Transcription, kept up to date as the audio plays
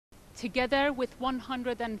together with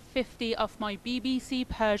 150 of my BBC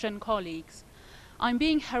Persian colleagues, I'm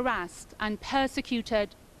being harassed and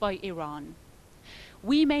persecuted by Iran.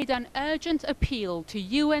 We made an urgent appeal to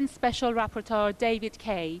UN Special Rapporteur David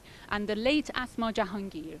Kay and the late Asma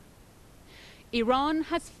Jahangir. Iran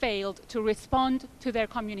has failed to respond to their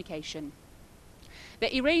communication.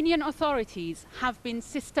 The Iranian authorities have been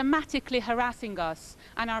systematically harassing us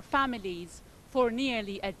and our families for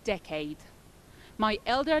nearly a decade. My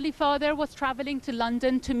elderly father was traveling to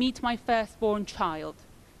London to meet my firstborn child.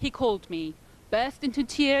 He called me, burst into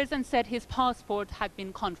tears and said his passport had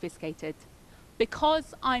been confiscated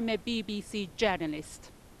because I'm a BBC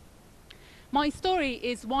journalist. My story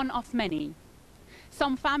is one of many.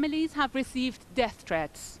 Some families have received death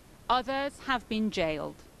threats, others have been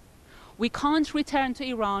jailed. We can't return to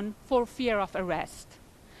Iran for fear of arrest.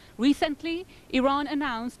 Recently, Iran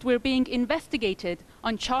announced we're being investigated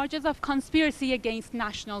on charges of conspiracy against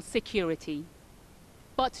national security.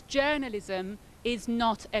 But journalism is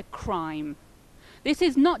not a crime. This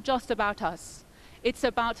is not just about us. It's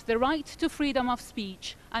about the right to freedom of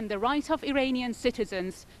speech and the right of Iranian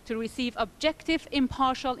citizens to receive objective,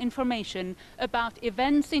 impartial information about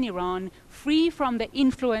events in Iran free from the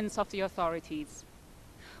influence of the authorities.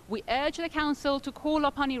 We urge the Council to call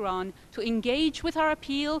upon Iran to engage with our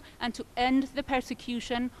appeal and to end the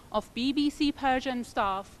persecution of BBC Persian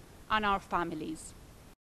staff and our families.